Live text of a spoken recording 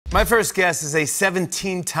My first guest is a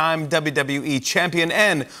 17-time WWE champion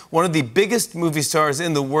and one of the biggest movie stars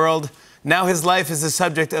in the world. Now his life is the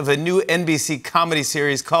subject of a new NBC comedy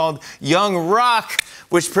series called Young Rock,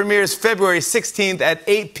 which premieres February 16th at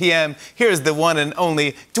 8 p.m. Here's the one and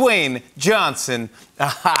only Dwayne Johnson.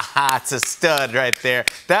 It's a stud right there.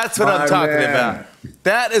 That's what I'm talking about.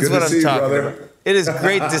 That is what I'm talking about. It is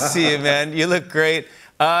great to see you, man. You look great.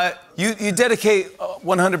 You dedicate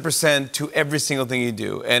 100% to every single thing you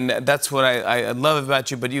do, and that's what I love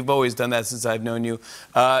about you, but you've always done that since I've known you.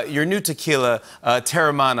 Your new tequila,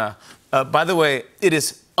 Teremana, by the way, it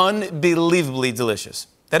is unbelievably delicious.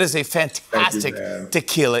 That is a fantastic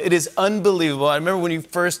tequila. It is unbelievable. I remember when you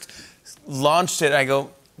first launched it, I go,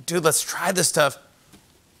 dude, let's try this stuff.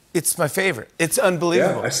 It's my favorite. It's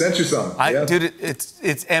unbelievable. Yeah, I sent you some. Dude,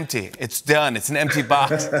 it's empty. It's done. It's an empty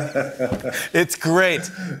box. It's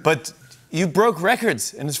great. But you broke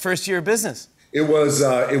records in his first year of business. It was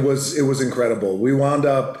incredible. We wound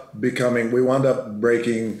up being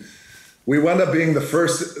the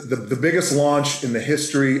biggest launch in the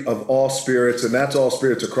history of all spirits, and that's all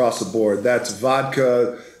spirits across the board. That's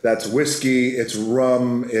vodka, that's whiskey, it's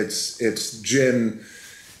rum, it's gin.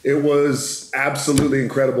 It was absolutely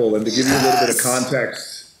incredible. And to give you a little bit of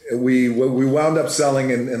context, we wound up selling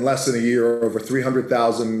in less than a year over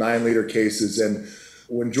 300,000 9-liter cases. And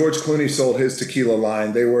when George Clooney sold his tequila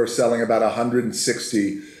line, they were selling about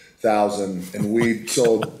 160,000, and we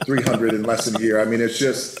sold 300 in less than a year. I mean, it's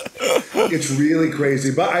really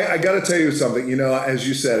crazy. But I got to tell you something. You know, as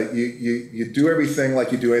you said, you do everything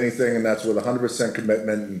like you do anything, and that's with 100%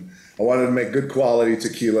 commitment. And I wanted to make good quality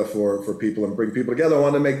tequila for people and bring people together. I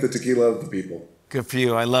wanted to make the tequila of the people. Good for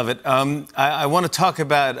you. I love it. I want to talk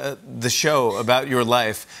about the show, about your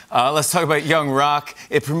life. Let's talk about Young Rock.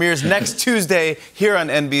 It premieres next Tuesday here on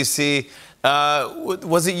NBC.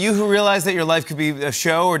 Was it you who realized that your life could be a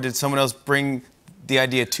show, or did someone else bring the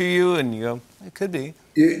idea to you and you go, it could be?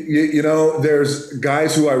 You know, there's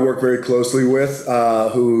guys who I work very closely with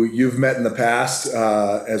who you've met in the past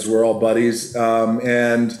as we're all buddies.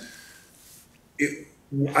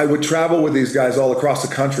 I would travel with these guys all across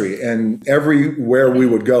the country, and everywhere we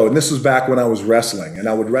would go, and this was back when I was wrestling, and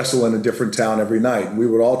I would wrestle in a different town every night. And we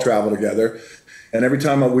would all travel together, and every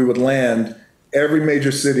time we would land, every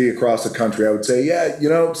major city across the country, I would say, yeah, you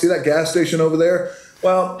know, see that gas station over there?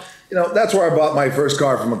 Well, you know, that's where I bought my first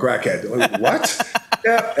car from a crackhead. Like, what?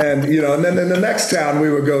 Yeah, and you know, and then in the next town we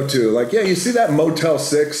would go to, like, yeah, you see that Motel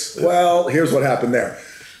 6? Well, here's what happened there.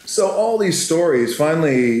 So all these stories,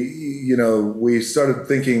 finally, you know, we started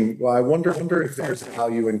thinking, well, I wonder if there's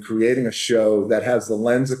value in creating a show that has the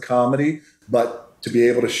lens of comedy, but to be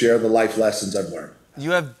able to share the life lessons I've learned.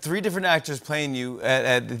 You have 3 different actors playing you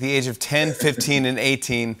at the age of 10, 15, and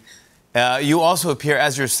 18. You also appear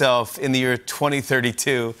as yourself in the year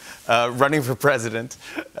 2032, running for president.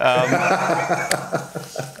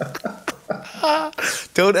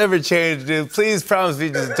 Don't ever change, dude. Please promise me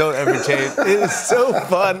just don't ever change. It is so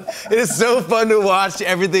fun. It is so fun to watch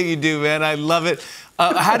everything you do, man. I love it.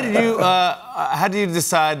 How did you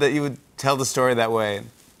decide that you would tell the story that way?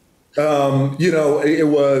 You know, it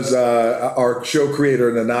was our show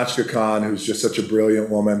creator, Nanachka Khan, who's just such a brilliant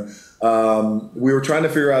woman. We were trying to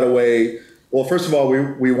figure out a way. Well, first of all,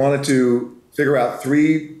 we wanted to figure out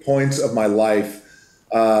 3 points of my life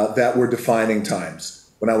that were defining times.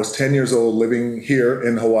 When I was 10 years old, living here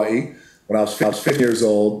in Hawaii. When I was 15 years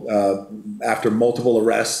old, after multiple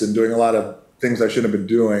arrests and doing a lot of things I shouldn't have been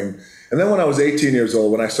doing. And then when I was 18 years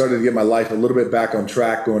old, when I started to get my life a little bit back on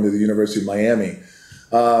track, going to the University of Miami.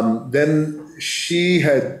 Then she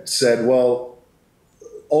had said, well,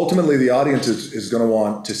 ultimately the audience is going to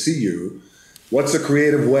want to see you. What's a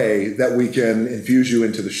creative way that we can infuse you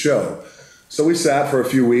into the show? So we sat for a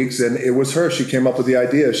few weeks, and it was her. She came up with the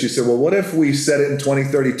idea. She said, well, what if we set it in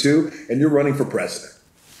 2032 and you're running for president?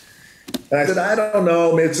 And I said, I don't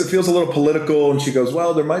know. It feels a little political. And she goes,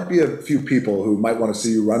 well, there might be a few people who might want to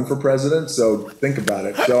see you run for president, so think about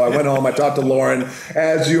it. So I went home. I talked to Lauren,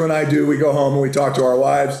 as you and I do. We go home and we talk to our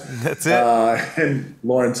wives. That's it. And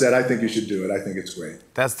Lauren said, I think you should do it. I think it's great.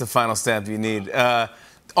 That's the final stamp you need.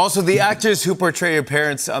 Also, the actors who portray your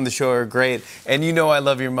parents on the show are great, and you know I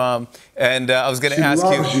love your mom. And I was going to ask you.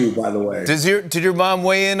 She loves you, by the way. Did your mom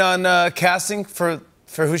weigh in on casting for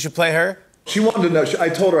who should play her? She wanted to know. I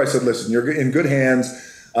told her, I said, listen, you're in good hands.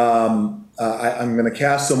 I'm going to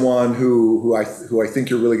cast someone who I think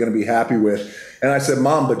you're really going to be happy with. And I said,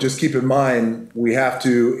 Mom, but just keep in mind we have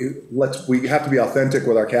to be authentic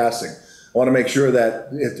with our casting. I want to make sure that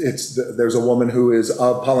there's a woman who is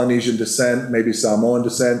of Polynesian descent, maybe Samoan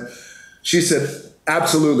descent. She said,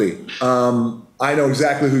 absolutely. I know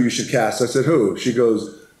exactly who you should cast. I said, who? She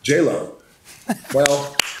goes, J-Lo.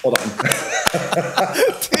 Well, hold on.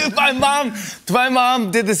 Dude, my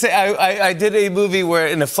mom did the same. I did a movie where,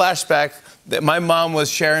 in a flashback, that my mom was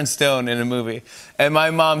Sharon Stone in a movie, and my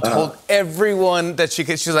mom told everyone that she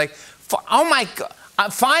could. She was like, "Oh my God!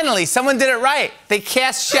 Finally, someone did it right. They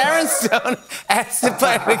cast Sharon Stone as the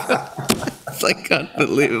player." It's like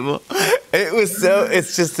unbelievable. It was so.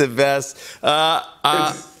 It's just the best.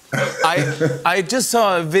 I just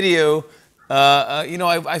saw a video. You know,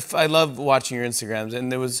 I love watching your Instagrams,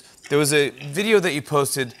 and there was a video that you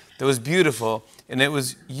posted that was beautiful, and it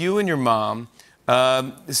was you and your mom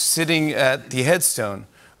sitting at the headstone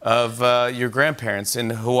of your grandparents in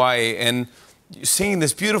Hawaii and singing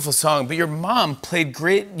this beautiful song. But your mom played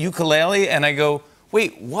great ukulele, and I go,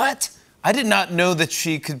 wait, what? I did not know that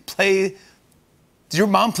she could play. Your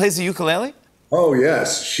mom plays the ukulele? Oh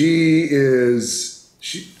yes, she is.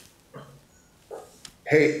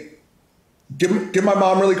 Hey. Give my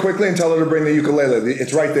mom really quickly and tell her to bring the ukulele.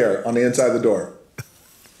 It's right there on the inside of the door.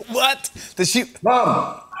 What? Does she?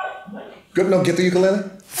 Mom! Good, no, get the ukulele.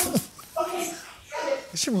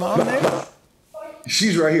 Is your mom there?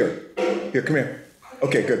 She's right here. Here, come here.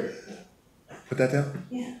 Okay, good. Put that down?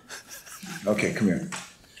 Yeah. Okay, come here.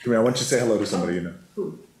 Come here, I want you to say hello to somebody you know.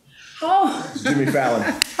 Oh! It's Jimmy Fallon.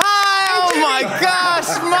 Hi, oh my gosh,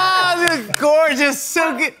 Mom, you're gorgeous,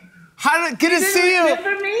 so good. Good to see you.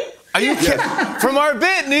 Remember me? Are you kidding? From our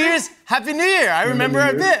bit, New Year's, Happy New Year. I remember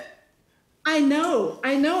our bit. I know.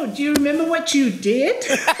 Do you remember what you did?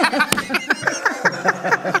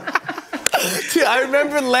 Dude, I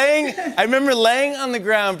remember laying on the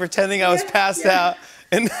ground pretending I was passed out.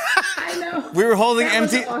 And I know. we were holding That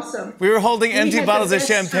was empty awesome. We were holding empty had bottles the of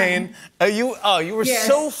best champagne. You were Yes,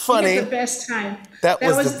 so funny. We had the best time. That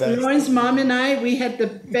was the best. Lauren's mom and I, we had the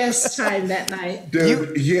best time that night.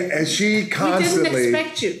 Dude, yeah, and she constantly. We didn't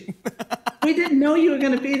expect you. We didn't know you were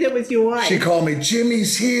going to be there with your wife. She called me,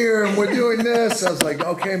 Jimmy's here, and we're doing this. I was like,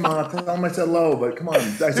 okay, Mom, tell him I said hello, but come on. I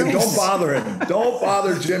said, don't bother him. Don't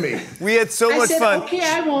bother Jimmy. We had so much fun. Okay,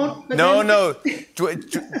 I won't. But No, then... no.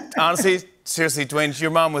 Honestly, seriously, Dwayne, your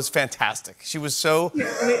mom was fantastic. She was so. We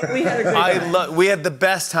had a great time. We had the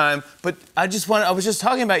best time. But I was just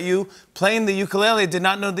talking about you playing the ukulele. I did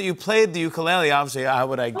not know that you played the ukulele. Obviously, how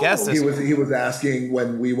would I guess this? He was asking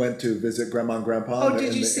when we went to visit Grandma and Grandpa in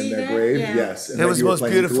their that? grave. Yeah. Yes, and it was most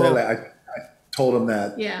beautiful. Ukulele. I told him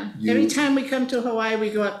that. Yeah. Every time we come to Hawaii, we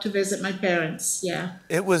go up to visit my parents. Yeah.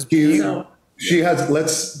 It was beautiful. So, she has.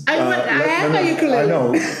 Let's. I have a ukulele. I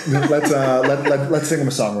know. Let's sing him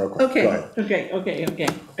a song real quick. Okay. Go ahead. Okay.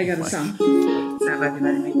 I got a song.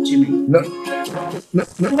 Jimmy. No.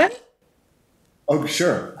 What? Oh,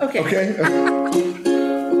 sure. Okay.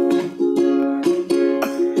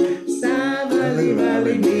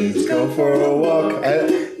 Valley means go for a walk.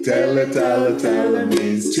 Tell it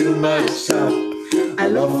means too much talk. I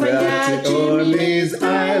love Friday Orleans.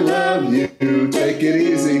 I love you. Take it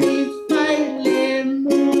easy.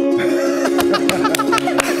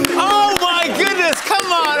 Oh my goodness!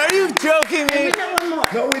 Come on, are you joking me? We have one more.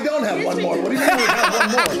 No, we don't have one more. What do you mean we have one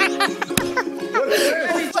more? What is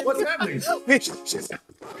this? What's happening?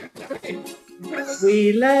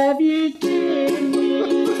 We love you, Jimmy.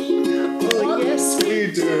 Oh, yes,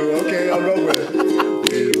 We do. Okay, I'll go with it.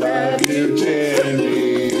 We love you,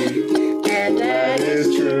 Jimmy. and that That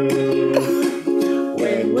is true.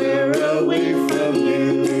 When we're away from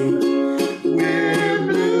you, we're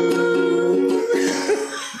blue.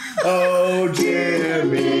 Oh,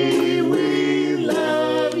 Jimmy, we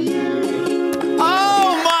love you.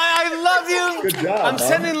 Oh my! I love you. Good job. I'm Mom.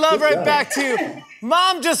 sending love Good right job. back to you.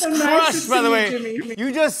 Mom just nice to crushed, by see the you, way. Jimmy.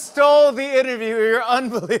 You just stole the interview. You're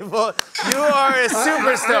unbelievable. You are a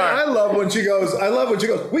superstar. I love when she goes,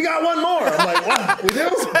 we got one more. I'm like, what? We do?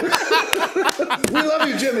 We love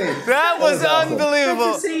you, Jimmy. That was awesome.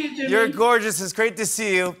 unbelievable. Good to see you, Jimmy. You're gorgeous. It's great to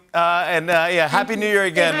see you. Yeah, Happy New Year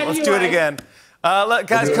again. Happy Let's New do it Year. again. Look,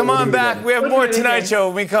 guys, We'll do it- come we'll on do it back. again. We have We'll more do it Tonight again. Show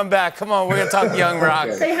when we come back. Come on, we're going to talk Young Rock.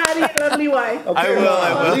 Okay. Say hi to your lovely wife. Okay,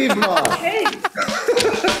 I will. Leave Mom. Hey.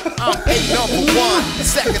 Number one,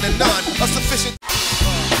 second to none, a sufficient.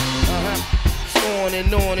 On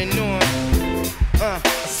and on and on. I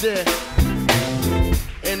said,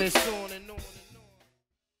 and it's on.